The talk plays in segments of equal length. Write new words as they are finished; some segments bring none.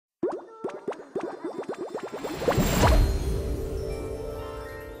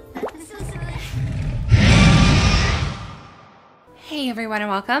Hey everyone and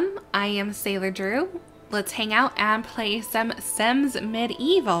welcome. I am SailorDrew. Let's hang out and play some Sims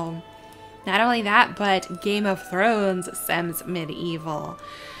Medieval. Not only that, but Game of Thrones Sims Medieval.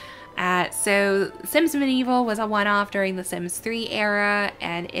 So Sims Medieval was a one-off during the Sims 3 era,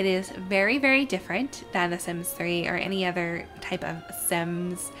 and it is very, very different than the Sims 3 or any other type of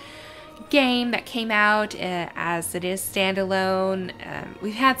Sims game that came out, as it is standalone.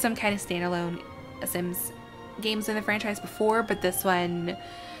 We've had some kind of standalone Sims games in the franchise before, but this one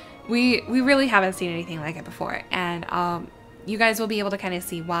we really haven't seen anything like it before, and you guys will be able to kind of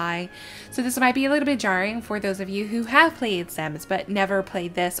see why. So this might be a little bit jarring for those of you who have played Sims but never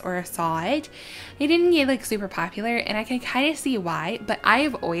played this or saw it. It didn't get like super popular, and I can kind of see why, but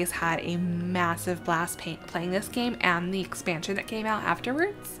I've always had a massive blast playing this game and the expansion that came out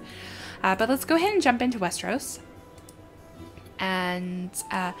afterwards. But let's go ahead and jump into Westeros. And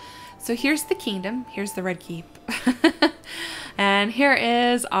so here's the kingdom. Here's the Red Keep. And here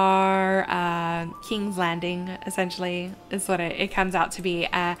is our King's Landing, essentially, is what it comes out to be.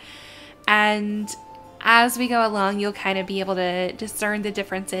 And as we go along, you'll kind of be able to discern the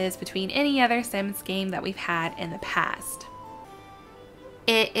differences between any other Sims game that we've had in the past.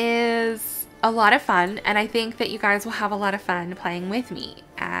 It is a lot of fun, and I think that you guys will have a lot of fun playing with me.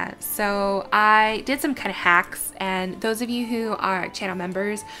 So I did some kind of hacks, and those of you who are channel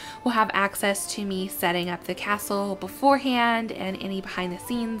members will have access to me setting up the castle beforehand and any behind the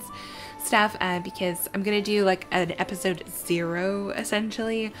scenes stuff, because I'm gonna do like an episode 0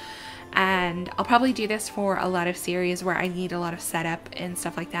 essentially, and I'll probably do this for a lot of series where I need a lot of setup and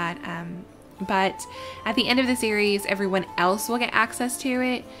stuff like that, but at the end of the series everyone else will get access to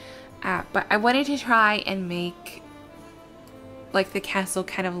it. But I wanted to try and make like the castle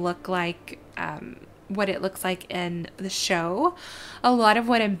kind of look like what it looks like in the show. A lot of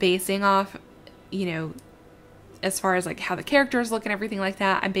what I'm basing off, you know, as far as like how the characters look and everything like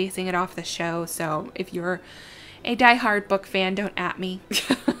that, I'm basing it off the show. So if you're a diehard book fan, don't at me.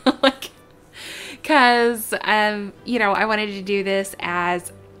 Like, cause you know, I wanted to do this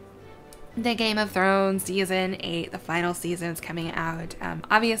as the Game of Thrones season 8, the final season's coming out.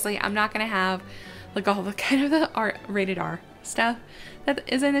 Obviously, I'm not gonna have like all the kind of the rated R stuff that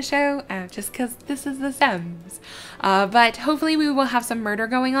is in the show, just because this is the Sims. But hopefully, we will have some murder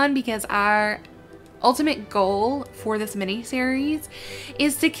going on, because our ultimate goal for this mini-series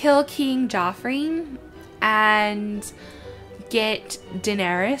is to kill King Joffery and get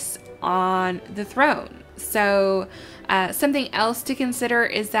Daenerys on the throne. So something else to consider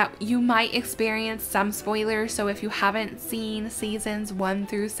is that you might experience some spoilers, so if you haven't seen seasons 1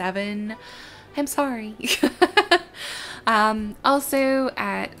 through 7, I'm sorry. Also,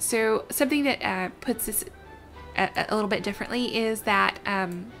 so something that puts this a little bit differently is that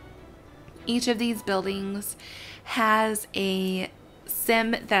each of these buildings has a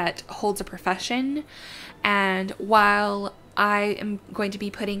sim that holds a profession, and while I am going to be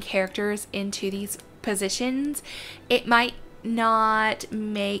putting characters into these positions, it might not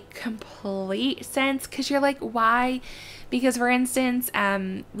make complete sense, because you're like, why? Because for instance,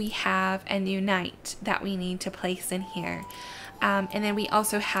 we have a new knight that we need to place in here, and then we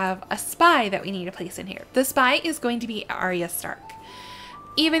also have a spy that we need to place in here. The spy is going to be Arya Stark.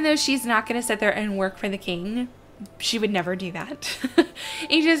 Even though she's not going to sit there and work for the king, she would never do that.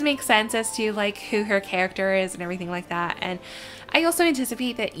 It just makes sense as to like who her character is and everything like that. And I also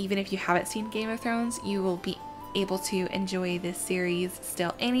anticipate that even if you haven't seen Game of Thrones, you will be able to enjoy this series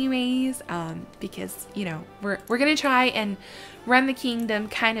still anyways, because, you know, we're gonna try and run the kingdom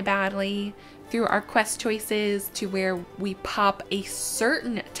kind of badly through our quest choices to where we pop a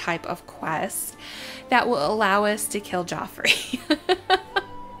certain type of quest that will allow us to kill Joffrey.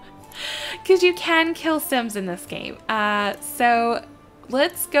 Because you can kill Sims in this game. So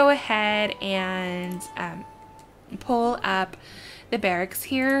let's go ahead and pull up the barracks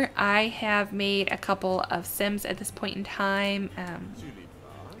here. I have made a couple of Sims at this point in time.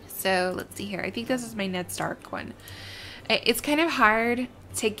 So let's see here. I think this is my Ned Stark one. It's kind of hard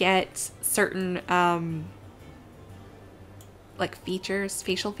to get certain like features,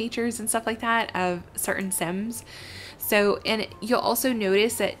 facial features and stuff like that of certain Sims. So, and you'll also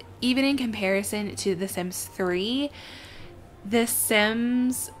notice that even in comparison to The Sims 3, The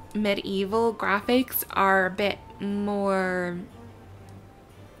Sims Medieval graphics are a bit more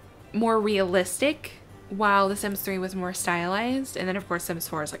realistic, while The Sims 3 was more stylized, and then of course Sims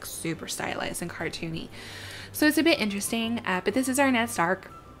 4 is like super stylized and cartoony. So it's a bit interesting, but this is our Ned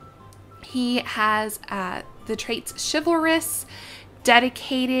Stark. He has the traits chivalrous,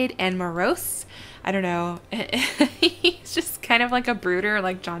 dedicated, and morose. I don't know. He's just kind of like a brooder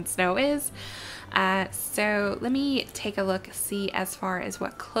like Jon Snow is. So let me take a look, see as far as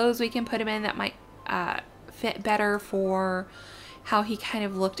what clothes we can put him in that might fit better for how he kind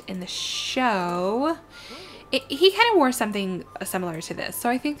of looked in the show. He kind of wore something similar to this, so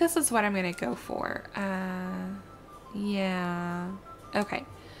I think this is what I'm gonna go for. Yeah, okay.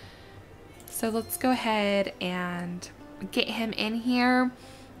 So let's go ahead and get him in here.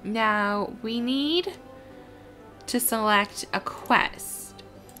 Now we need to select a quest,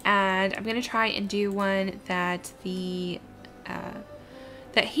 and I'm gonna try and do one that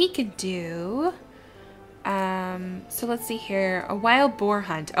that he could do. So let's see here, a wild boar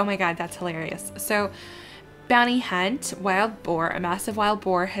hunt. Oh my god, that's hilarious. So bounty hunt, wild boar. A massive wild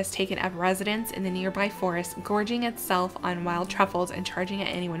boar has taken up residence in the nearby forest, gorging itself on wild truffles and charging at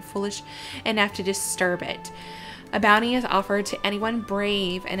anyone foolish enough to disturb it. A bounty is offered to anyone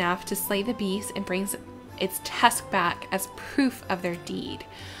brave enough to slay the beast and brings its tusk back as proof of their deed.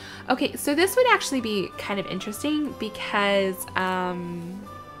 Okay, so this would actually be kind of interesting because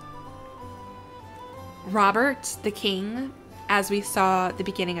Robert the king, as we saw at the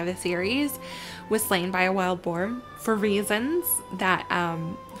beginning of the series, was slain by a wild boar for reasons that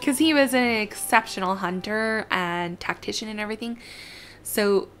because he was an exceptional hunter and tactician and everything.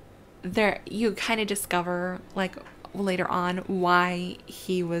 So there you kind of discover like later on why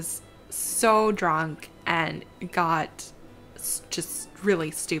he was so drunk and got just really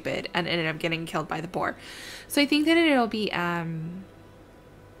stupid and ended up getting killed by the boar. So I think that it'll be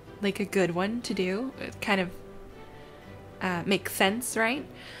like a good one to do. It kind of makes sense, right?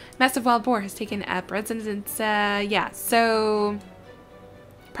 Massive wild boar has taken up residence. Yeah, so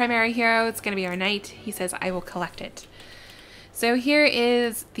primary hero, it's going to be our knight. He says, I will collect it. So here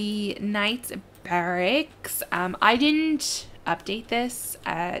is the knight's barracks. I didn't update this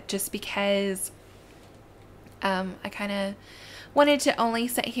just because I kind of wanted to only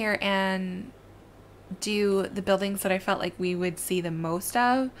sit here and do the buildings that I felt like we would see the most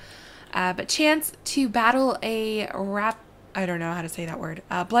of. But chance to battle a I don't know how to say that word.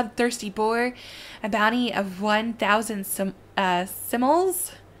 Bloodthirsty boar, a bounty of 1,000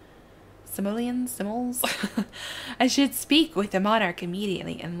 simoleons. I should speak with the monarch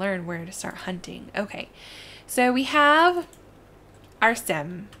immediately and learn where to start hunting. Okay, so we have our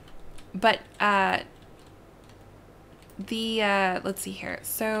sim, but let's see here.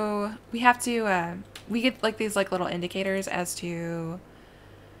 So we have to we get like these like little indicators as to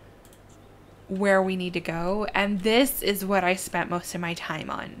where we need to go, and this is what I spent most of my time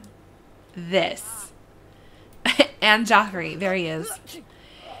on. This. And Joffery, there he is.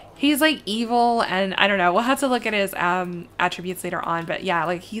 He's like evil, and I don't know, we'll have to look at his attributes later on, but yeah,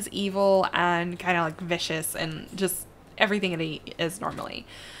 like he's evil and kind of like vicious and just everything that he is normally.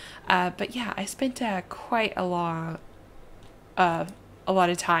 But yeah, I spent quite a lot of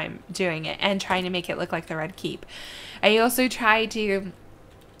time doing it and trying to make it look like the Red Keep. I also tried to,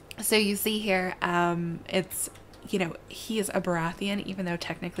 so you see here, it's, you know, he is a Baratheon, even though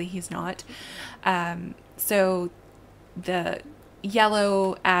technically he's not. So the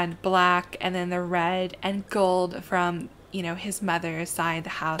yellow and black, and then the red and gold from, you know, his mother's side, the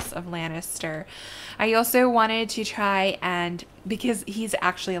House of Lannister. I also wanted to try and, because he's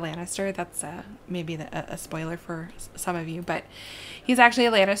actually a Lannister, that's maybe a spoiler for some of you, but he's actually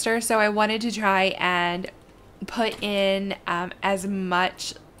a Lannister, so I wanted to try and put in as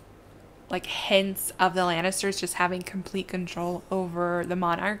much like hints of the Lannisters just having complete control over the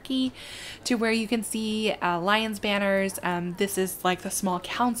monarchy, to where you can see lions banners. This is like the small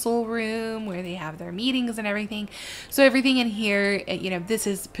council room where they have their meetings and everything. So everything in here, you know, this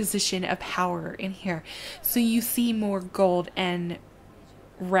is position of power in here. So you see more gold and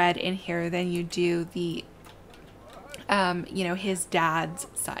red in here than you do the you know, his dad's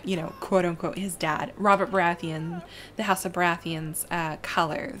side, you know, quote unquote, his dad, Robert Baratheon, the House of Baratheon's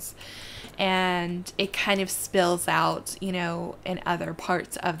colors. And it kind of spills out, you know, in other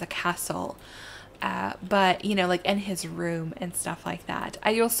parts of the castle. But, you know, like in his room and stuff like that.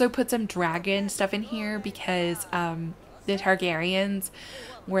 I also put some dragon stuff in here because the Targaryens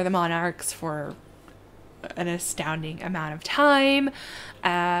were the monarchs for an astounding amount of time.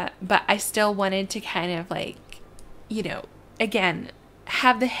 But I still wanted to kind of like, you know, again,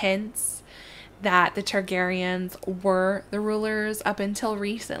 have the hints that the Targaryens were the rulers up until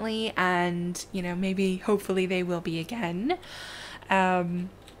recently, and, you know, maybe hopefully they will be again. You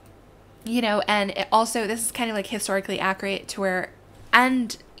know, and it also, this is kind of like historically accurate to where,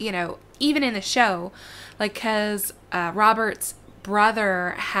 and, you know, even in the show, like, because Robert's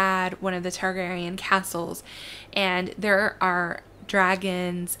brother had one of the Targaryen castles, and there are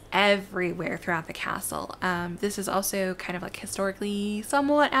dragons everywhere throughout the castle. This is also kind of like historically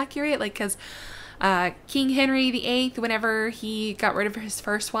somewhat accurate, like, because King Henry VIII, whenever he got rid of his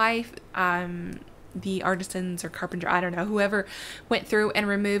first wife, the artisans or carpenter, I don't know, whoever went through and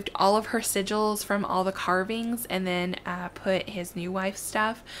removed all of her sigils from all the carvings and then put his new wife's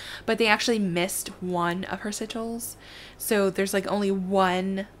stuff. But they actually missed one of her sigils. So there's like only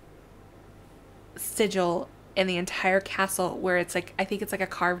one sigil in the entire castle where it's like, I think it's like a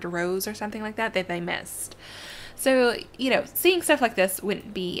carved rose or something like that they missed. So, you know, seeing stuff like this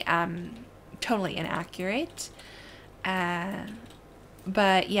wouldn't be totally inaccurate.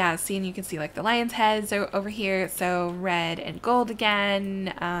 But yeah, seeing, you can see like the lion's heads over here, so red and gold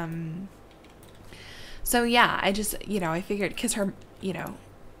again. So yeah, I just, you know, I figured, because her, you know,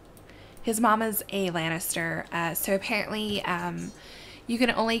 his mama's a Lannister, so apparently you can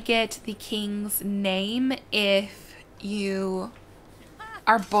only get the king's name if you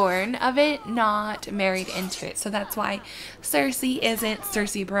are born of it, not married into it. So that's why Cersei isn't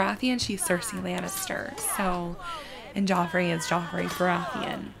Cersei Baratheon, she's Cersei Lannister. So, and Joffrey is Joffrey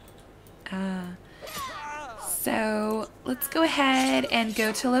Baratheon. So let's go ahead and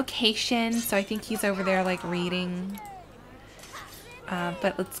go to location. So I think he's over there like reading.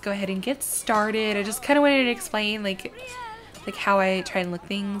 But let's go ahead and get started. I just kind of wanted to explain like how I try and look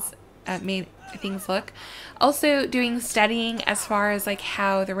things, made things look. Also doing studying as far as like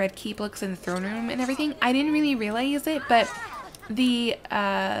how the Red Keep looks in the throne room and everything. I didn't really realize it, but the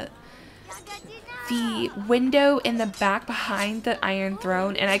window in the back behind the Iron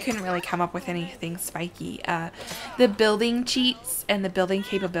Throne, and I couldn't really come up with anything spiky. The building cheats and the building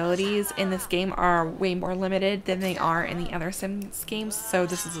capabilities in this game are way more limited than they are in the other Sims games, so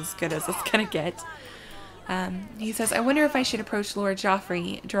this is as good as it's gonna get. He says, I wonder if I should approach Lord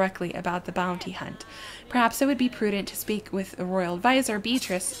Joffrey directly about the bounty hunt. Perhaps it would be prudent to speak with the royal advisor,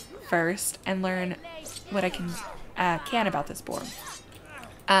 Beatrice, first, and learn what I can about this boar.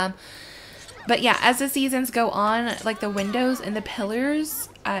 But yeah, as the seasons go on, like the windows and the pillars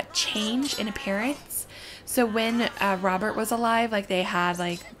change in appearance. So when Robert was alive, like they had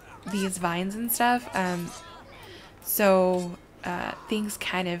like these vines and stuff. So things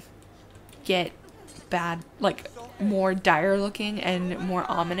kind of get bad, like more dire looking and more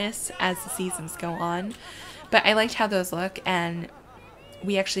ominous as the seasons go on. But I liked how those look, and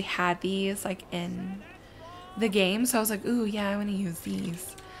we actually had these like in the game. So I was like, ooh, yeah, I want to use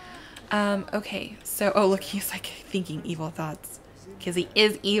these. Okay, so, oh look, he's like thinking evil thoughts, because he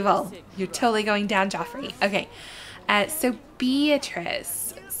is evil. You're totally going down, Joffrey. Okay, so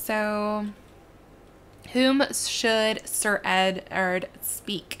Beatrice, so, whom should Sir Edward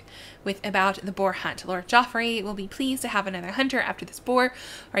speak with about the boar hunt? Lord Joffrey will be pleased to have another hunter after this boar,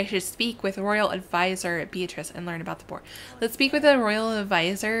 or I should speak with royal advisor Beatrice and learn about the boar. Let's speak with the royal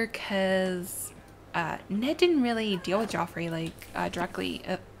advisor, because Ned didn't really deal with Joffrey like directly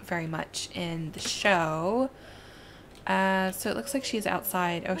very much in the show. So it looks like she's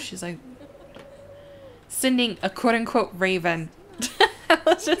outside. Oh, she's like sending a quote-unquote raven.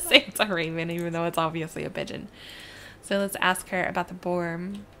 Let's just say it's a raven, even though it's obviously a pigeon. So let's ask her about the boar.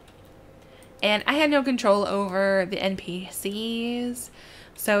 And I had no control over the NPCs,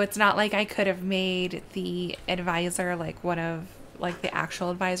 so it's not like I could have made the advisor like one of like the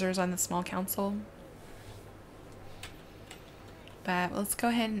actual advisors on the small council. But let's go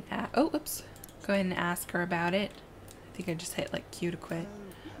ahead and oh, whoops. Go ahead and ask her about it. I think I just hit like Q to quit.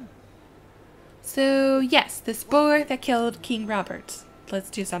 So yes, this boar that killed King Robert.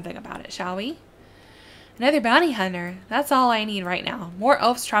 Let's do something about it, shall we? Another bounty hunter. That's all I need right now. More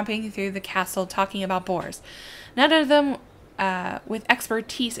elves tromping through the castle talking about boars. None of them with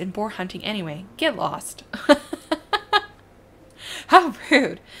expertise in boar hunting anyway. Get lost. How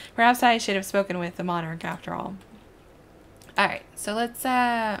rude. Perhaps I should have spoken with the monarch after all. Alright, so let's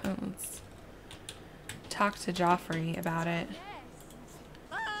talk to Joffrey about it.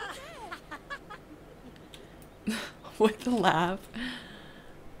 With the laugh.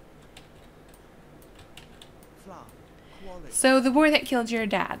 So the boar that killed your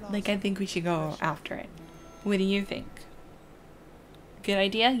dad, like I think we should go after it. What do you think? Good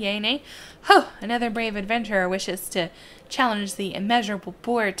idea? Yay, nay? Oh, another brave adventurer wishes to challenge the immeasurable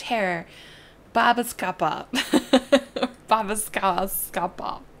boar terror, Babaskapa.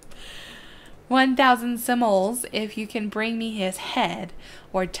 Babaskapa. 1,000 simoles if you can bring me his head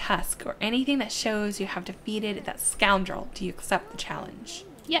or tusk or anything that shows you have defeated that scoundrel. Do you accept the challenge?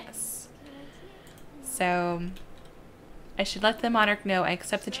 Yes. So I should let the monarch know I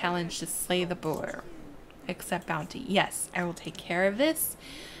accept the challenge to slay the boar. Accept bounty. Yes, I will take care of this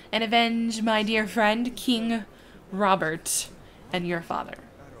and avenge my dear friend, King Robert, and your father.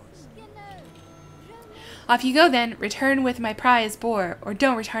 Off you go then. Return with my prize boar, or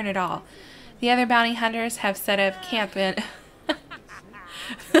don't return at all. The other bounty hunters have set up camp in...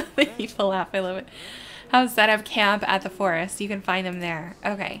 People laugh, I love it. Have set up camp at the forest. You can find them there.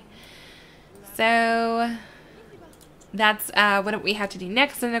 Okay. So... that's what we have to do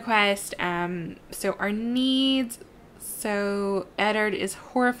next in the quest. So our needs... So Eddard is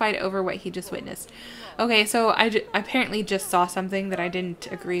horrified over what he just witnessed. Okay, so I apparently just saw something that I didn't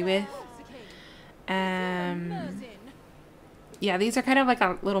agree with. Yeah, these are kind of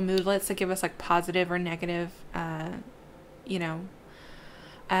like little moodlets that give us like positive or negative, you know.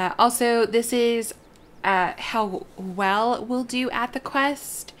 Also, this is how well we'll do at the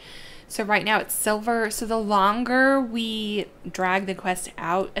quest. So right now it's silver. So the longer we drag the quest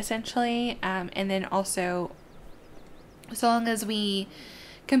out, essentially, and then also... so long as we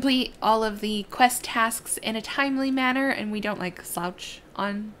complete all of the quest tasks in a timely manner and we don't like slouch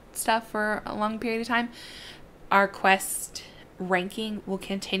on stuff for a long period of time, our quest ranking will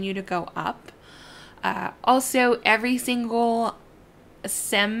continue to go up. Also, every single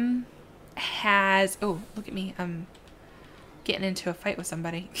sim has... oh, look at me. I'm getting into a fight with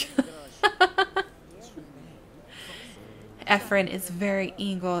somebody. Efren is very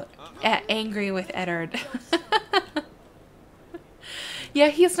angry with Eddard. Yeah,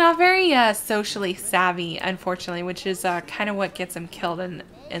 he's not very socially savvy, unfortunately, which is kind of what gets him killed in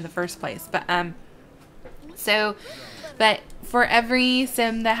the first place. But but for every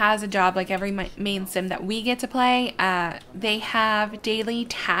sim that has a job, like every main sim that we get to play, they have daily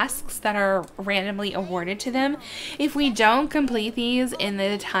tasks that are randomly awarded to them. If we don't complete these in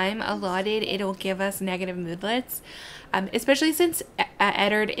the time allotted, it'll give us negative moodlets, especially since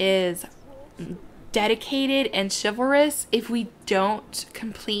Eddard is dedicated and chivalrous. If we don't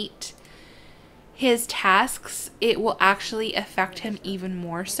complete his tasks, it will actually affect him even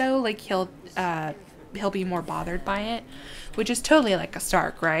more so. Like he'll be more bothered by it, which is totally like a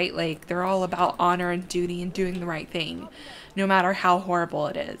Stark, right? Like they're all about honor and duty and doing the right thing, no matter how horrible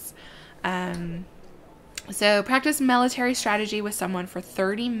it is. So practice military strategy with someone for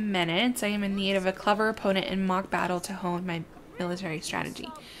 30 minutes. I am in need of a clever opponent in mock battle to hone my military strategy.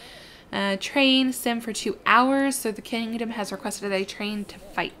 Train sim for 2 hours. So the kingdom has requested that I train to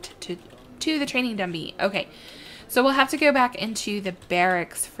fight to the training dummy. Okay, so we'll have to go back into the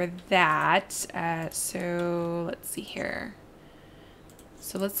barracks for that. So let's see here.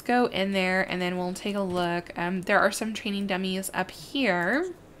 So let's go in there and then we'll take a look. There are some training dummies up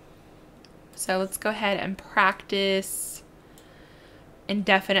here. So let's go ahead and practice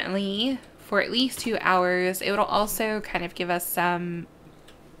indefinitely for at least 2 hours. It will also kind of give us some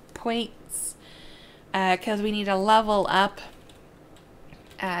points because we need to level up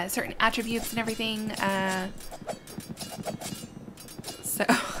certain attributes and everything.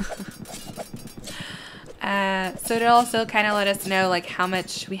 So it'll also kind of let us know like how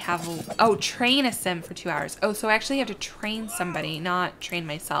much we have. Oh, train a sim for 2 hours. Oh, so I actually have to train somebody, not train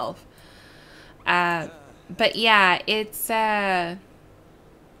myself. But yeah, it's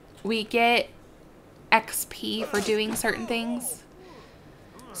we get XP for doing certain things.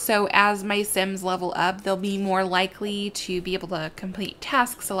 So as my sims level up, they'll be more likely to be able to complete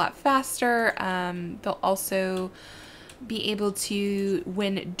tasks a lot faster. They'll also be able to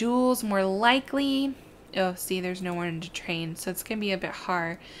win duels more likely. Oh, see, there's no one to train, so it's going to be a bit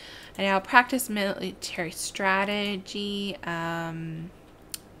hard. And now practice military strategy.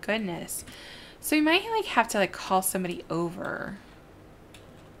 Goodness. So we might like have to like call somebody over.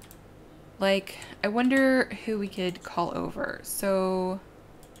 Like, I wonder who we could call over. So...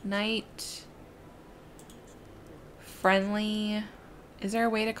 Knight, friendly. Is there a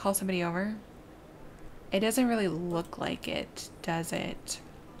way to call somebody over? It doesn't really look like it, does it?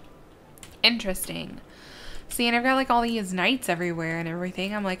 Interesting. See, and I've got like all these knights everywhere and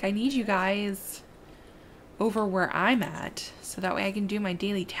everything. I'm like, I need you guys over where I'm at so that way I can do my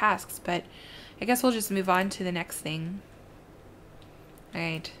daily tasks. But I guess we'll just move on to the next thing.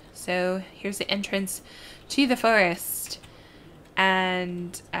 Alright, so here's the entrance to the forest.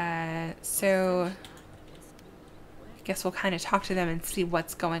 And so I guess we'll kind of talk to them and see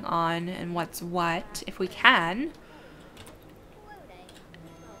what's going on and what's what, if we can.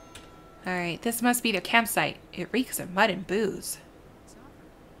 Alright, this must be their campsite. It reeks of mud and booze.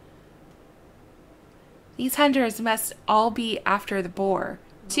 These hunters must all be after the boar,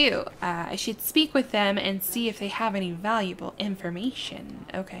 too. I should speak with them and see if they have any valuable information.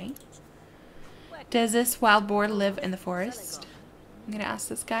 Okay. Does this wild boar live in the forest? I'm gonna ask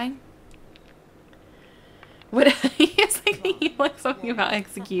this guy. What? He's like thinking like something about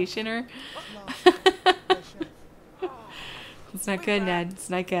executioner. It's not good, Ned. It's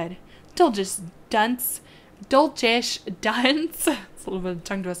not good. Dolgish dunce. Dolgish dunce. It's a little bit of a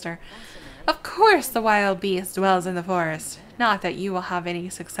tongue twister. Of course the wild beast dwells in the forest. Not that you will have any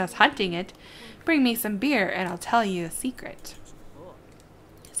success hunting it. Bring me some beer and I'll tell you a secret.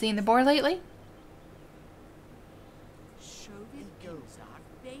 Seen the boar lately?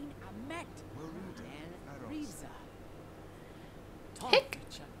 Hick!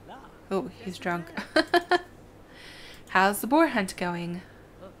 Oh, he's drunk. How's the boar hunt going?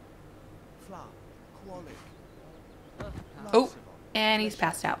 Oh, and he's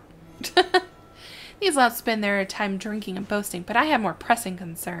passed out. These lads spend their time drinking and boasting, but I have more pressing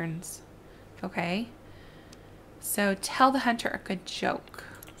concerns. Okay. So tell the hunter a good joke.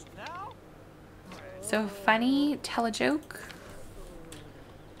 So funny, tell a joke.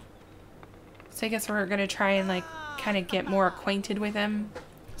 So I guess we're gonna try and like kind of get more acquainted with him,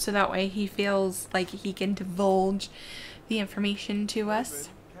 so that way he feels like he can divulge the information to us.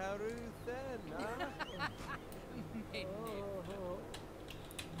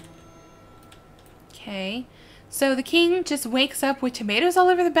 Okay, so the king just wakes up with tomatoes all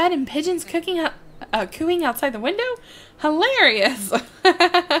over the bed and pigeons cooking out, cooing outside the window. Hilarious.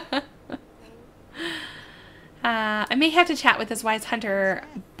 I may have to chat with this wise hunter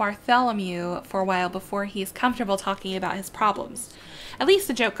Bartholomew for a while before he's comfortable talking about his problems. At least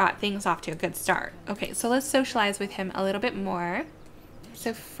the joke got things off to a good start. Okay, so let's socialize with him a little bit more.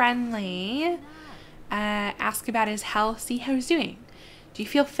 So friendly. Ask about his health, see how he's doing. Do you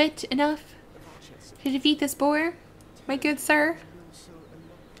feel fit enough to defeat this boar, my good sir?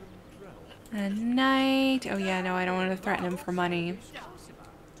 A knight. Oh yeah, no, I don't want to threaten him for money.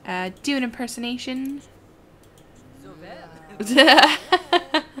 Do an impersonation.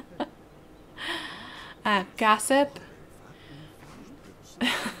 Gossip.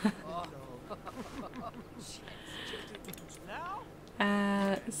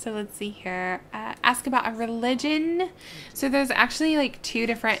 So let's see here. Ask about a religion. So there's actually like two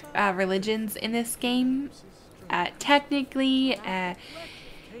different religions in this game. Technically,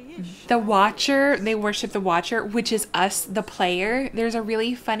 the Watcher, they worship the Watcher, which is us, the player. There's a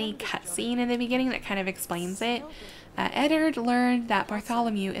really funny cutscene in the beginning that kind of explains it. Eddard learned that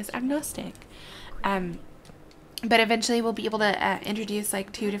Bartholomew is agnostic. But eventually we'll be able to introduce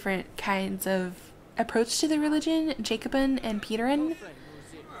like two different kinds of approach to the religion, Jacobin and Peterin.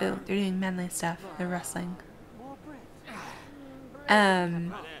 Oh, they're doing manly stuff. They're wrestling.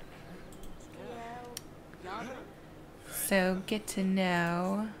 So get to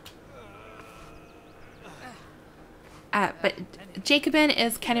know. But Jacobin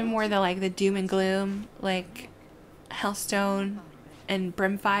is kind of more the doom and gloom, like Hellstone and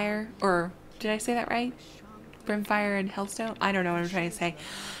Brimfire, or did I say that right? Brimfire and Hellstone? I don't know what I'm trying to say.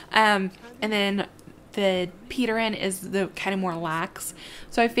 And then the Peterin is the kind of more lax.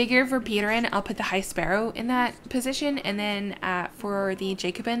 So I figure for Peterin, I'll put the High Sparrow in that position. And then for the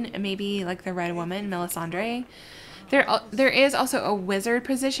Jacobin, maybe like the Red Woman, Melisandre. There is also a wizard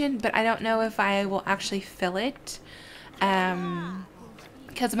position, but I don't know if I will actually fill it.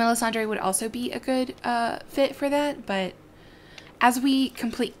 Because Melisandre would also be a good fit for that. But as we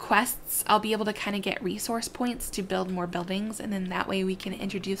complete quests, I'll be able to kind of get resource points to build more buildings, and then that way we can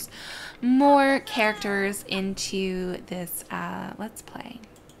introduce more characters into this Let's Play.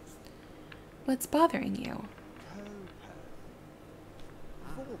 What's bothering you?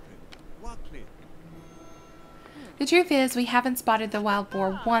 The truth is, we haven't spotted the wild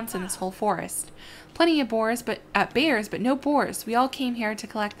boar once in this whole forest. Plenty of bears, but no boars. We all came here to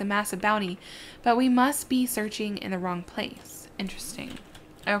collect the massive bounty, but we must be searching in the wrong place. Interesting.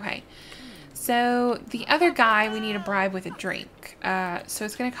 Okay. So the other guy we need to bribe with a drink. So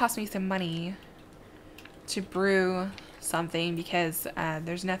it's going to cost me some money to brew something because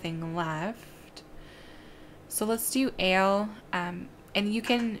there's nothing left. So let's do ale. And you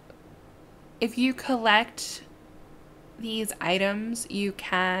can, if you collect these items, you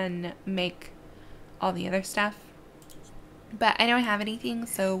can make all the other stuff. But I don't have anything,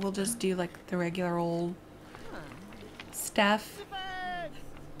 so we'll just do like the regular old stuff.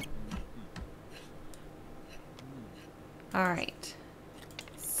 Alright.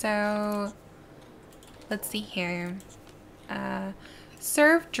 So let's see here.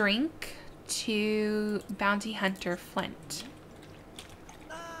 Serve drink to Bounty Hunter Flint.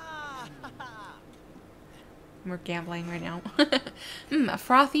 We're gambling right now. A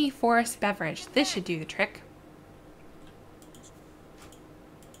frothy forest beverage. This should do the trick.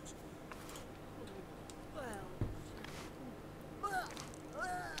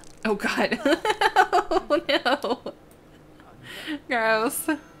 Oh god. Oh no. Gross.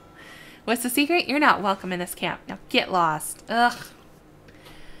 What's the secret? You're not welcome in this camp. Now get lost. Ugh.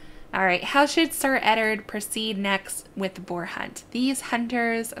 Alright, how should Sir Eddard proceed next with the boar hunt? These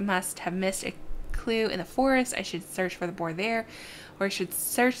hunters must have missed a clue in the forest. I should search for the boar there, or I should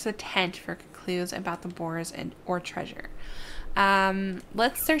search the tent for clues about the boars or treasure.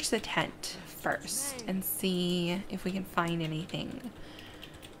 Let's search the tent first and see if we can find anything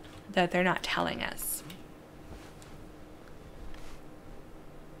that they're not telling us.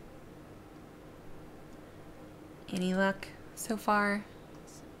 Any luck so far?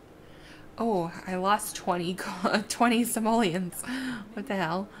 Oh, I lost 20 simoleons. What the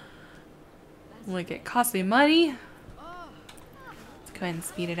hell? Like, it cost me money. Let's go ahead and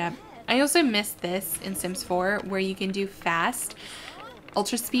speed it up. I also missed this in Sims 4 where you can do fast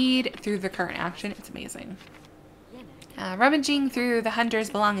ultra speed through the current action. It's amazing. Rummaging through the hunter's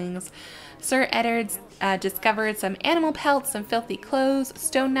belongings, Sir Eddard discovered some animal pelts, some filthy clothes,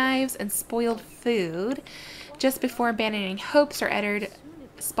 stone knives, and spoiled food. Just before abandoning hope, Sir Eddard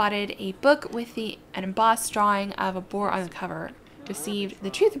spotted a book with an embossed drawing of a boar on the cover. Received the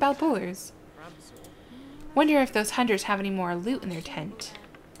truth about boars. Wonder if those hunters have any more loot in their tent.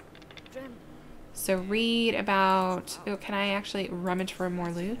 So read about... Oh, can I actually rummage for more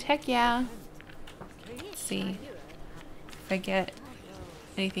loot? Heck yeah. Let's see if I get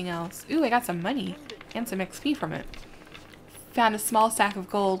anything else. Ooh, I got some money and some XP from it. Found a small stack of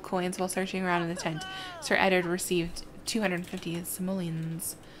gold coins while searching around in the tent. Sir Eddard received 250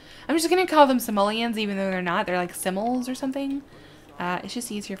 simoleons. I'm just going to call them simoleons even though they're not. They're like simoles or something. It's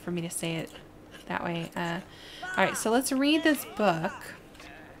just easier for me to say it that way. Alright, so let's read this book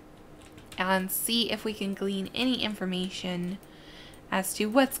and see if we can glean any information as to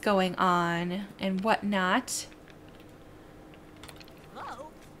what's going on and what not.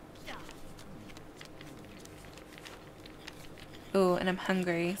 Oh, and I'm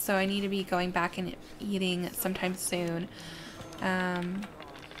hungry, so I need to be going back and eating sometime soon.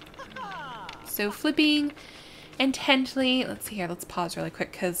 So flipping intently, let's see here, let's pause really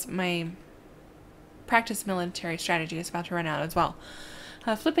quick because my practice military strategy is about to run out as well.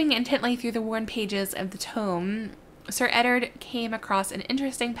 Flipping intently through the worn pages of the tome, Sir Eddard came across an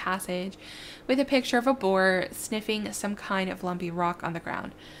interesting passage with a picture of a boar sniffing some kind of lumpy rock on the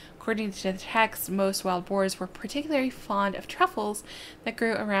ground. According to the text, most wild boars were particularly fond of truffles that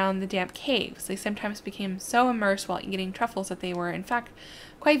grew around the damp caves. They sometimes became so immersed while eating truffles that they were, in fact,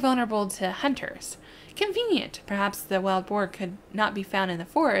 quite vulnerable to hunters. Convenient. Perhaps the wild boar could not be found in the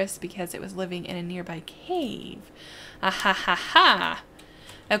forest because it was living in a nearby cave. Ah ha ha ha.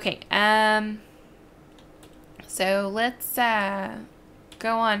 Okay, so let's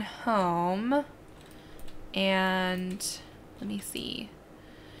go on home and let me see.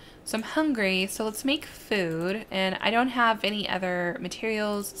 So I'm hungry, so let's make food, and I don't have any other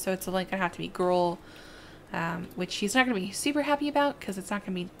materials, so it's only gonna have to be gruel, which she's not gonna be super happy about because it's not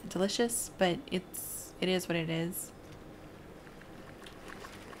gonna be delicious, but it is what it is.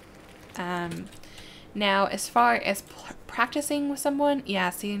 Now, as far as practicing with someone, yeah,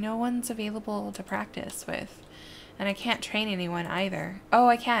 see, no one's available to practice with, and I can't train anyone either. Oh,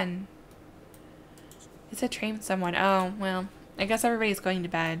 I can. It said train someone. Oh, well. I guess everybody's going to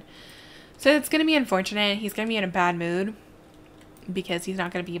bed. So it's going to be unfortunate. He's going to be in a bad mood because he's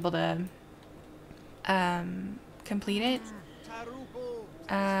not going to be able to complete it.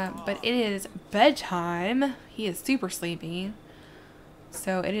 But it is bedtime. He is super sleepy.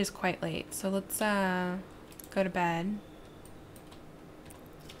 So it is quite late. So let's go to bed.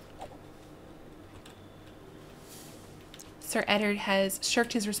 Sir Eddard has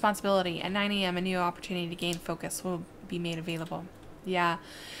shirked his responsibility. At 9 a.m. a new opportunity to gain focus will be made available. Yeah.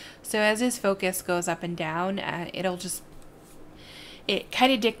 So as his focus goes up and down, it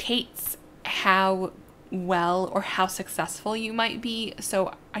kind of dictates how well or how successful you might be.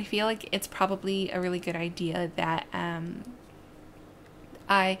 So I feel like it's probably a really good idea that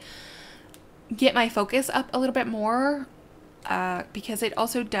I get my focus up a little bit more because it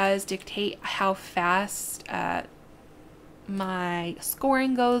also does dictate how fast my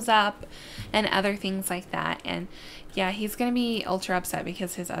scoring goes up and other things like that. And yeah, he's gonna be ultra upset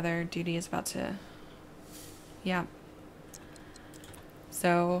because his other duty is about to, yeah.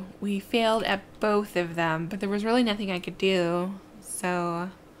 So we failed at both of them, but there was really nothing I could do.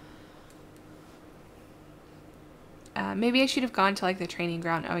 So maybe I should have gone to like the training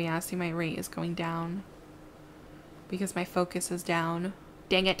ground. Oh yeah, see, my rate is going down because my focus is down.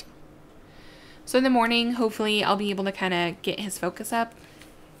 Dang it. So in the morning, hopefully I'll be able to kind of get his focus up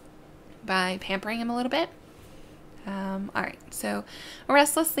by pampering him a little bit. Alright, so a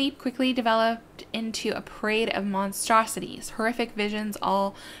restless sleep quickly developed into a parade of monstrosities, horrific visions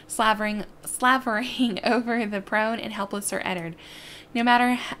all slavering over the prone and helpless Sir Eddard. No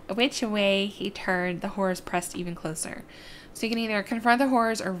matter which way he turned, the horrors pressed even closer. So you can either confront the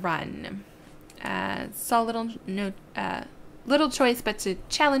horrors or run. Saw little choice but to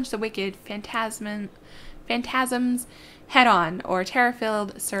challenge the wicked phantasms head on, or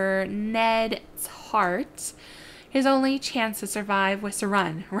terror-filled Sir Ned's heart. His only chance to survive was to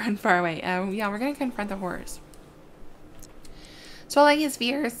run far away. Yeah, we're gonna confront the horrors. Swallowing his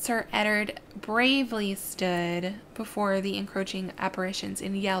fears, Sir Eddard bravely stood before the encroaching apparitions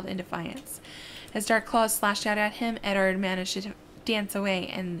and yelled in defiance. As dark claws slashed out at him, Eddard managed to dance away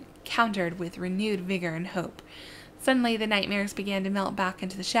and countered with renewed vigor and hope. Suddenly, the nightmares began to melt back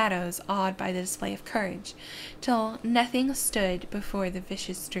into the shadows, awed by the display of courage, till nothing stood before the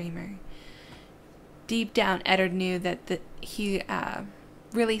vicious dreamer. Deep down, Eddard knew that he was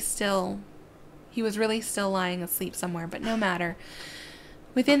really still lying asleep somewhere, but no matter.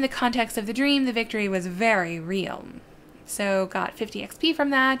 Within the context of the dream, the victory was very real. So got 50 XP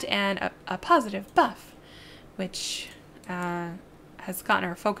from that and a positive buff, which has gotten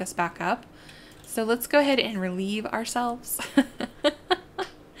our focus back up. So let's go ahead and relieve ourselves.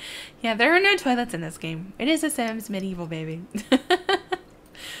 Yeah, there are no toilets in this game. It is a Sims medieval, baby.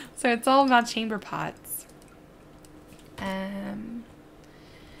 So it's all about chamber pots.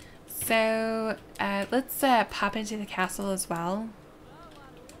 So let's pop into the castle as well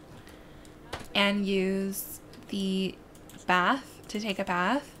and use the bath to take a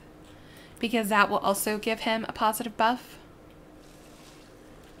bath, because that will also give him a positive buff.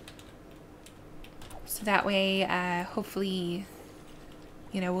 So that way, hopefully,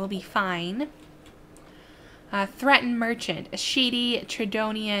 we'll be fine. Threatened merchant. A shady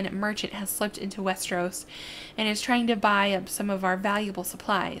Tridonian merchant has slipped into Westeros and is trying to buy up some of our valuable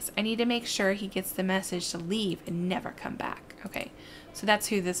supplies. I need to make sure he gets the message to leave and never come back. Okay, so that's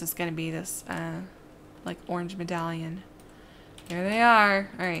who this is going to be, this, like, orange medallion. There they are.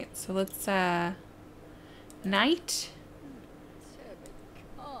 Alright, so let's, Knight.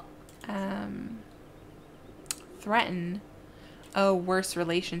 Threaten. Oh, worse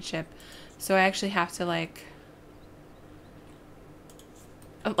relationship. So I actually have to, like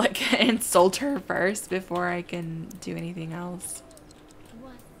insult her first before I can do anything else.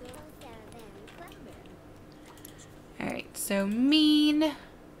 Alright, so mean.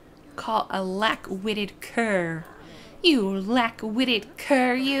 Call a lack-witted cur. You lack-witted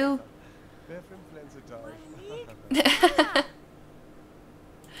cur, you.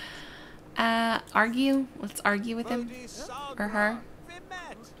 Argue? Let's argue with him. Or her.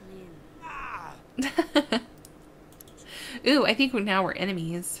 Ooh, I think now we're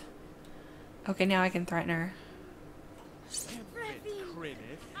enemies. Okay, now I can threaten her.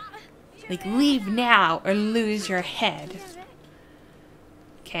 Like, leave now or lose your head.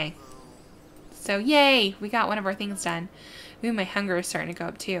 Okay. So, yay! We got one of our things done. Ooh, my hunger is starting to go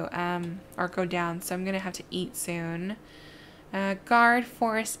up too. Or go down, so I'm gonna have to eat soon. Guard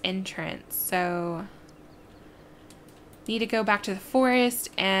forest entrance. So, need to go back to the forest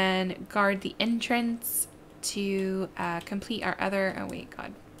and guard the entrance to complete our other... Oh, wait,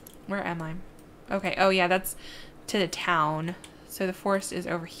 God. Where am I? Okay, oh yeah, that's to the town. So the forest is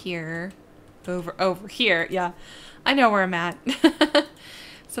over here. Over here, yeah. I know where I'm at.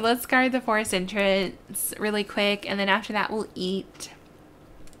 So let's guard the forest entrance really quick, and then after that we'll eat.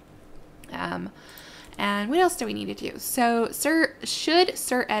 And what else do we need to do? So, should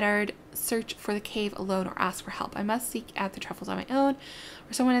Sir Eddard search for the cave alone or ask for help? I must seek out the truffles on my own,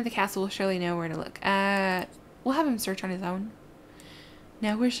 or someone in the castle will surely know where to look. We'll have him search on his own.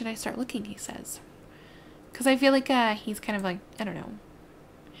 Now, where should I start looking, he says. Because I feel like he's kind of like, I don't know.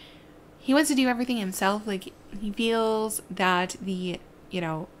 He wants to do everything himself. Like, he feels that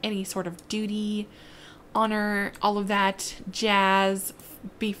any sort of duty, honor, all of that jazz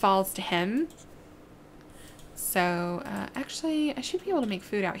befalls to him. So, actually, I should be able to make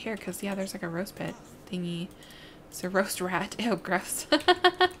food out here because, yeah, there's like a roast pit thingy. It's a roast rat. Ew, gross.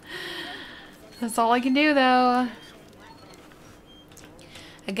 That's all I can do, though.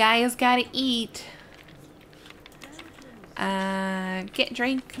 A guy has got to eat. Get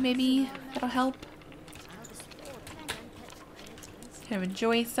drink, maybe. That'll help. Kind of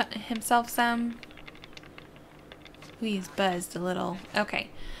enjoy himself some. He's buzzed a little. Okay.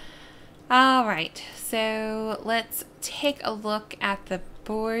 Alright, so let's take a look at the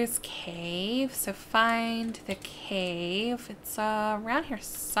Boar's cave. So find the cave. It's around here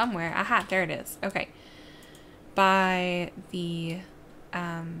somewhere. Aha, there it is. Okay. By the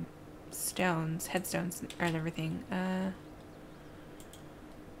stones, headstones and everything.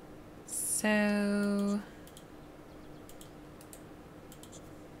 So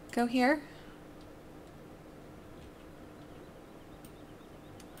go here.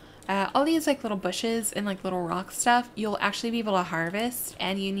 all these like little bushes and like little rock stuff, you'll actually be able to harvest,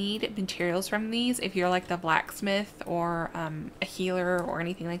 and you need materials from these if you're like the blacksmith or a healer or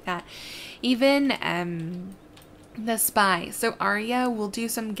anything like that. Even the spy. So Arya, will do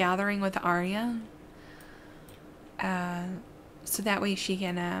some gathering with Arya. So that way she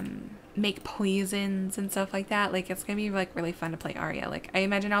can make poisons and stuff like that. Like, it's gonna be like really fun to play Arya. Like, I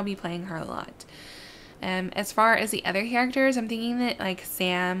imagine I'll be playing her a lot. As far as the other characters, I'm thinking that like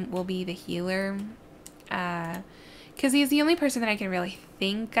Sam will be the healer, because he's the only person that I can really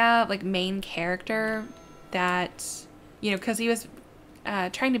think of, like main character, that, you know, because he was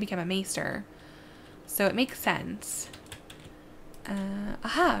trying to become a maester, so it makes sense.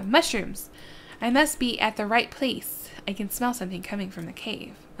 Aha, mushrooms. I must be at the right place. I can smell something coming from the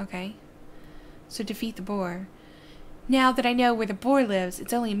cave. Okay, so defeat the boar. Now that I know where the boar lives,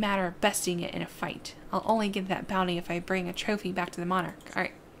 it's only a matter of besting it in a fight. I'll only get that bounty if I bring a trophy back to the monarch.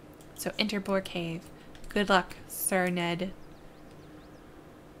 Alright, so enter Boar Cave. Good luck, Sir Ned.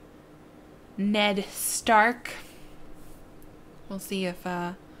 Ned Stark. We'll see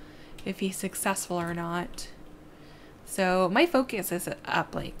if he's successful or not. So my focus is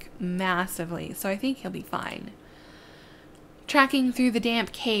up like massively, so I think he'll be fine. Tracking through the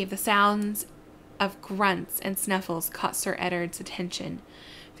damp cave, the sounds of grunts and snuffles caught Sir Eddard's attention.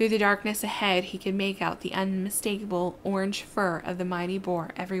 Through the darkness ahead, he could make out the unmistakable orange fur of the mighty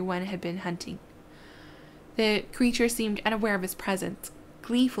boar everyone had been hunting. The creature seemed unaware of his presence,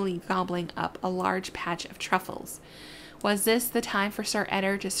 gleefully gobbling up a large patch of truffles. Was this the time for Sir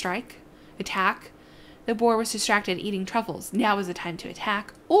Eddard to strike? Attack? The boar was distracted eating truffles. Now was the time to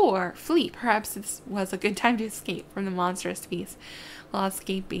attack or flee. Perhaps this was a good time to escape from the monstrous beast while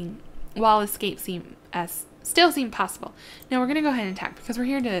escape still seemed possible. Now we're going to go ahead and attack because we're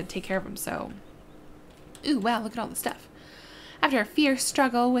here to take care of him, so... Ooh, wow, look at all the stuff. After a fierce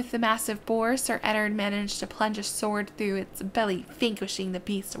struggle with the massive boar, Sir Eddard managed to plunge a sword through its belly, vanquishing the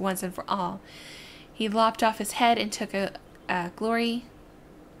beast once and for all. He lopped off his head and took the gory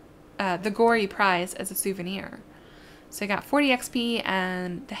prize as a souvenir. So I got 40 XP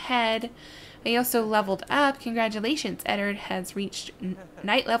and the head. I also leveled up. Congratulations, Eddard has reached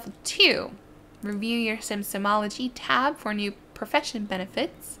Knight level 2. Review your Simsymology tab for new profession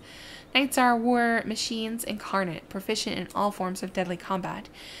benefits. Knights are war machines incarnate, proficient in all forms of deadly combat,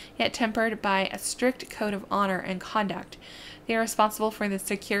 yet tempered by a strict code of honor and conduct. They are responsible for the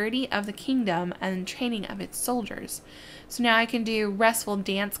security of the kingdom and training of its soldiers. So now I can do restful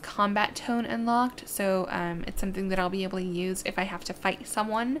dance combat tone unlocked, so it's something that I'll be able to use if I have to fight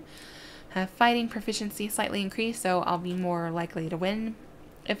someone. Fighting proficiency slightly increased, so I'll be more likely to win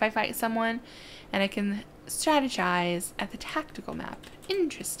if I fight someone. And I can strategize at the tactical map.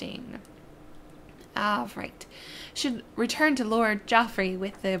 Interesting. Alright. Should return to Lord Joffery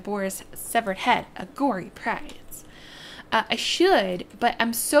with the boar's severed head, a gory prize. I should, but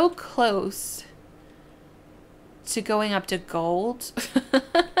I'm so close to going up to gold.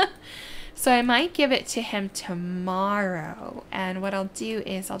 So I might give it to him tomorrow. And what I'll do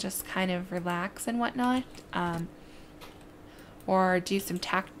is I'll just kind of relax and whatnot. Or do some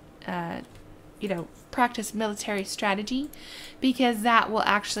practice military strategy, because that will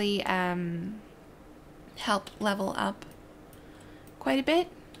actually help level up quite a bit.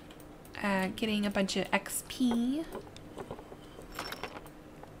 Getting a bunch of XP.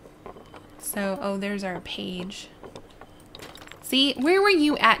 So, oh, there's our page. See, where were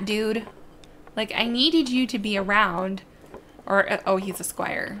you at, dude? Like, I needed you to be around. Or, oh, he's a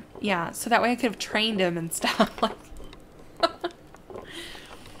squire. Yeah, so that way I could have trained him and stuff. Like,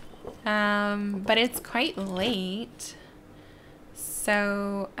 but it's quite late.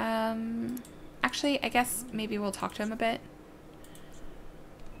 So, actually, I guess maybe we'll talk to him a bit.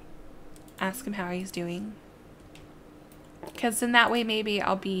 Ask him how he's doing. Because in that way, maybe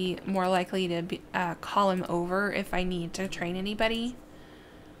I'll be more likely to call him over if I need to train anybody.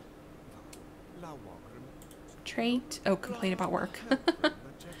 Trait. Oh, complain about work.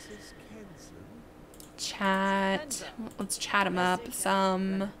 Chat. Let's chat him up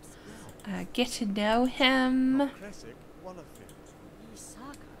some. Get to know him.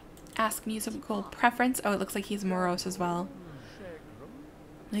 Ask musical preference. Oh, it looks like he's morose as well.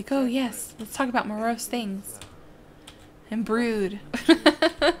 Like, oh yes, let's talk about morose things. And brood.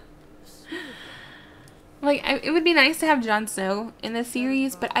 Like, it would be nice to have Jon Snow in this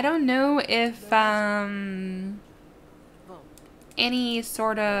series, but I don't know if any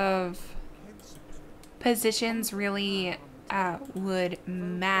sort of positions really would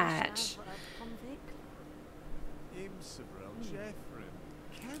match.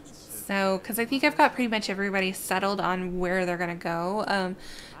 So, because I think I've got pretty much everybody settled on where they're gonna go.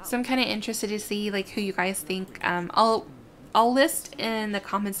 So I'm kind of interested to see like who you guys think. I'll list in the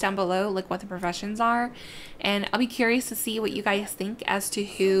comments down below like what the professions are, and I'll be curious to see what you guys think as to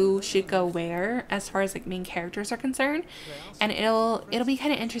who should go where as far as like main characters are concerned. And it'll be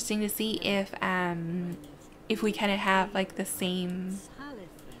kind of interesting to see if we kind of have like the same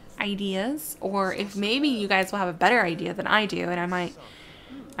ideas, or if maybe you guys will have a better idea than I do, and I might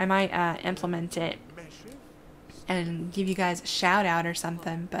implement it and give you guys a shout out or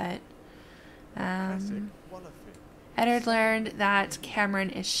something. But Eddard learned that Cameron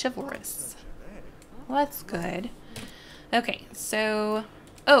is chivalrous. Well, that's good. Okay, so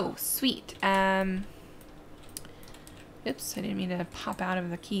oh sweet. Oops, I didn't mean to pop out of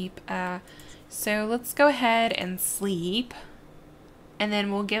the keep. So let's go ahead and sleep, and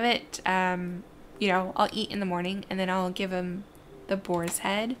then we'll give it you know, I'll eat in the morning, and then I'll give him the boar's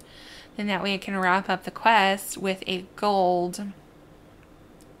head. Then that way I can wrap up the quest with a gold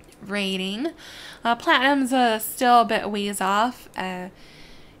rating. Platinum's still a bit ways off.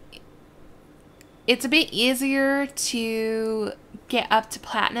 It's a bit easier to get up to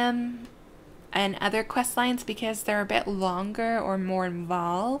platinum and other quest lines because they're a bit longer or more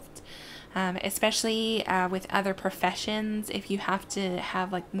involved, especially with other professions. If you have to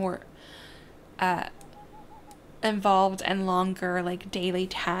have like more involved and longer like daily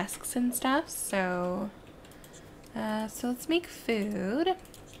tasks and stuff. So so let's make food,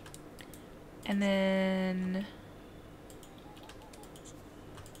 and then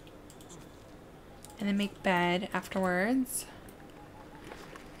make bed afterwards,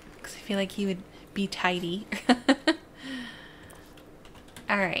 because I feel like he would be tidy.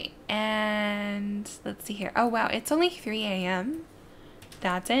 Alright, and let's see here. Oh wow, it's only 3 a.m.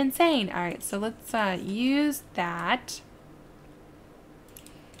 That's insane. Alright, so let's use that.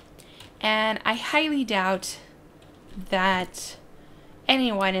 And I highly doubt that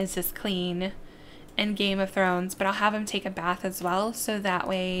anyone is this clean in Game of Thrones, but I'll have him take a bath as well, so that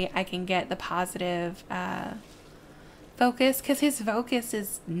way I can get the positive focus, because his focus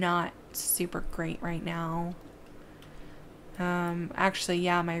is not super great right now. Actually,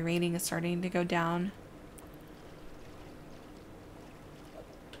 yeah, my rating is starting to go down,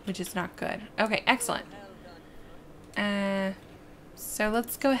 which is not good. Okay, excellent. So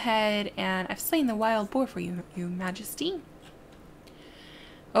let's go ahead, and I've slain the wild boar for you, Your Majesty.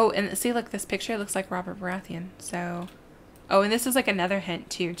 Oh, and see, look, this picture looks like Robert Baratheon. So, oh, and this is like another hint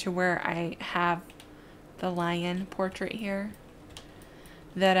too to where I have the lion portrait here.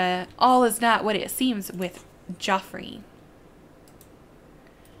 That all is not what it seems with Joffery.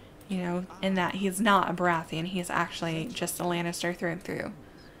 You know, in that he's not a Baratheon, he's actually just a Lannister through and through.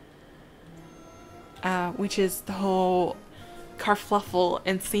 Which is the whole kerfluffle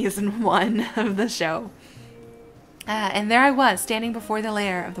in season 1 of the show. And there I was, standing before the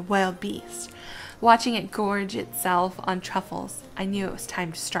lair of the wild beast, watching it gorge itself on truffles. I knew it was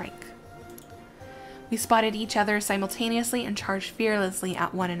time to strike. We spotted each other simultaneously and charged fearlessly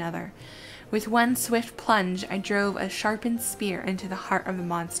at one another. With one swift plunge, I drove a sharpened spear into the heart of the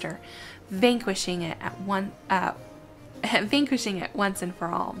monster, vanquishing it once and for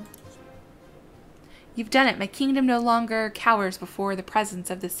all. You've done it. My kingdom no longer cowers before the presence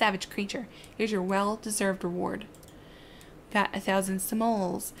of this savage creature. Here's your well-deserved reward. Got 1,000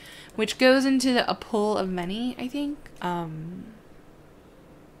 simoles, which goes into a pool of money, I think.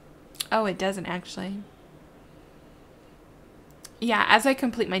 Oh, it doesn't actually. Yeah, as I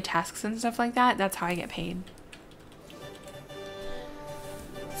complete my tasks and stuff like that, that's how I get paid.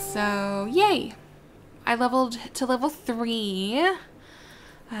 So, yay! I leveled to level 3.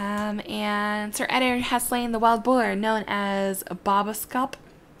 And Sir Eddard has slain the wild boar known as Bobaskop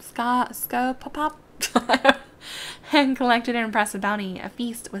and collected an impressive bounty. A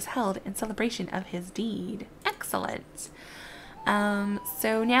feast was held in celebration of his deed. Excellent.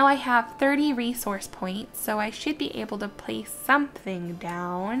 So now I have 30 resource points, so I should be able to place something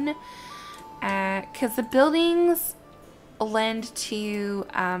down. Because the buildings lend to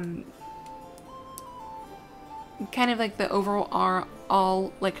kind of like the overall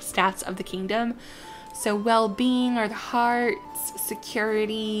all like stats of the kingdom. So well-being are the hearts,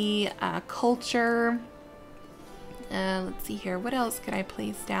 security, culture. Let's see here. What else could I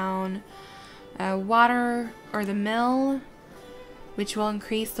place down? Water or the mill, which will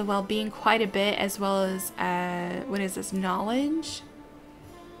increase the well-being quite a bit, as well as what is this? Knowledge.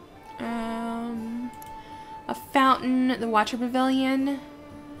 A fountain, the water pavilion,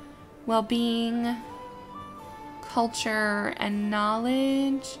 well-being, culture, and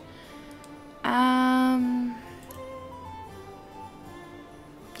knowledge.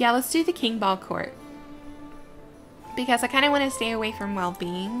 Yeah, let's do the King Ball Court. Because I kind of want to stay away from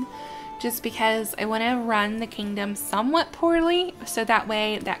well-being. Just because I want to run the kingdom somewhat poorly. So that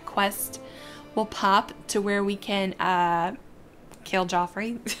way that quest will pop to where we can kill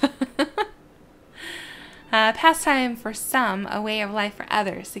Joffery. Pastime for some, a way of life for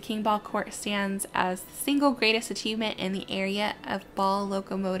others. The King Ball Court stands as the single greatest achievement in the area of ball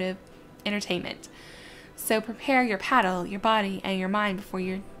locomotive entertainment. So prepare your paddle, your body, and your mind before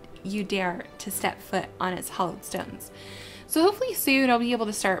you dare to step foot on its hollowed stones. So hopefully soon I'll be able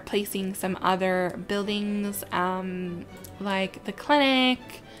to start placing some other buildings, like the clinic,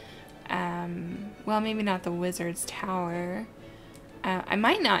 well, maybe not the Wizard's Tower. I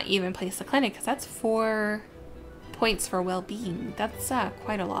might not even place the clinic because that's 4 points for well-being. That's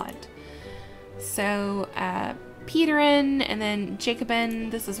quite a lot. So Peterin and then Jacobin,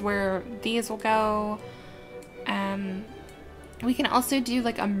 this is where these will go. We can also do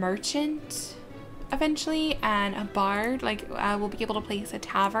like a merchant eventually and a bard. Like we'll be able to place a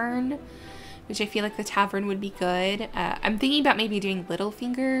tavern, which I feel like the tavern would be good. I'm thinking about maybe doing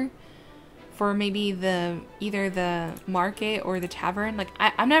Littlefinger for maybe either the market or the tavern. Like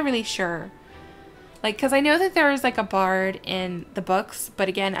I'm not really sure. Like, cause I know that there's like a bard in the books, but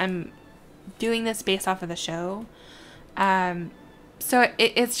again, I'm doing this based off of the show. So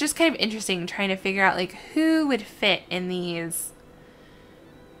it's just kind of interesting trying to figure out like who would fit in these,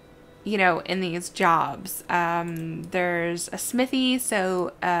 you know, in these jobs. There's a smithy,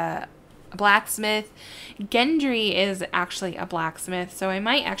 so a blacksmith. Gendry is actually a blacksmith, so I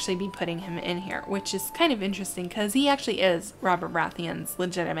might actually be putting him in here, which is kind of interesting because he actually is Robert Baratheon's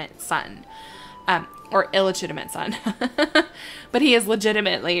legitimate son. Or illegitimate son. But he is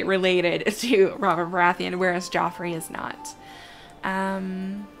legitimately related to Robert Baratheon, whereas Joffrey is not.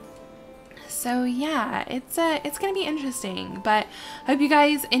 So yeah, it's gonna be interesting, but I hope you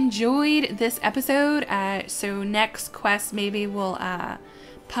guys enjoyed this episode. So next quest, maybe we'll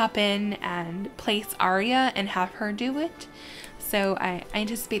pop in and place Arya and have her do it. So I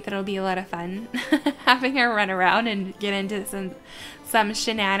anticipate that it'll be a lot of fun having her run around and get into some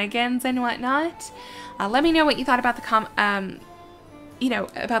shenanigans and whatnot. Let me know what you thought about the you know,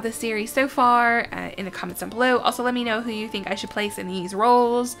 about this series so far in the comments down below. Also, let me know who you think I should place in these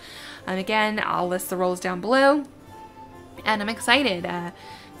roles. And again, I'll list the roles down below. And I'm excited.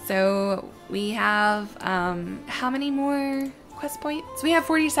 So we have how many more quest points? We have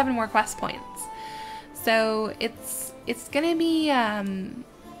 47 more quest points. So it's gonna be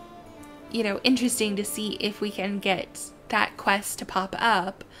you know, interesting to see if we can get that quest to pop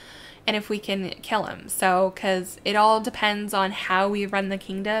up and if we can kill him. So, because it all depends on how we run the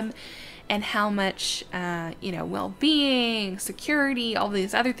kingdom and how much, you know, well-being, security, all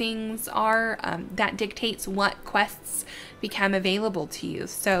these other things are, that dictates what quests become available to you.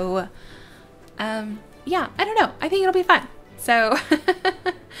 So, yeah, I don't know. I think it'll be fun. So,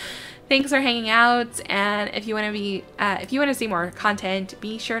 thanks for hanging out. And if you want to see more content,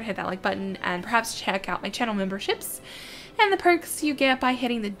 be sure to hit that like button and perhaps check out my channel memberships and the perks you get by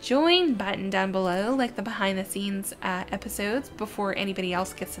hitting the join button down below, like the behind the scenes episodes before anybody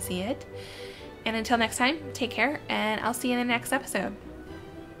else gets to see it. And until next time, take care, and I'll see you in the next episode.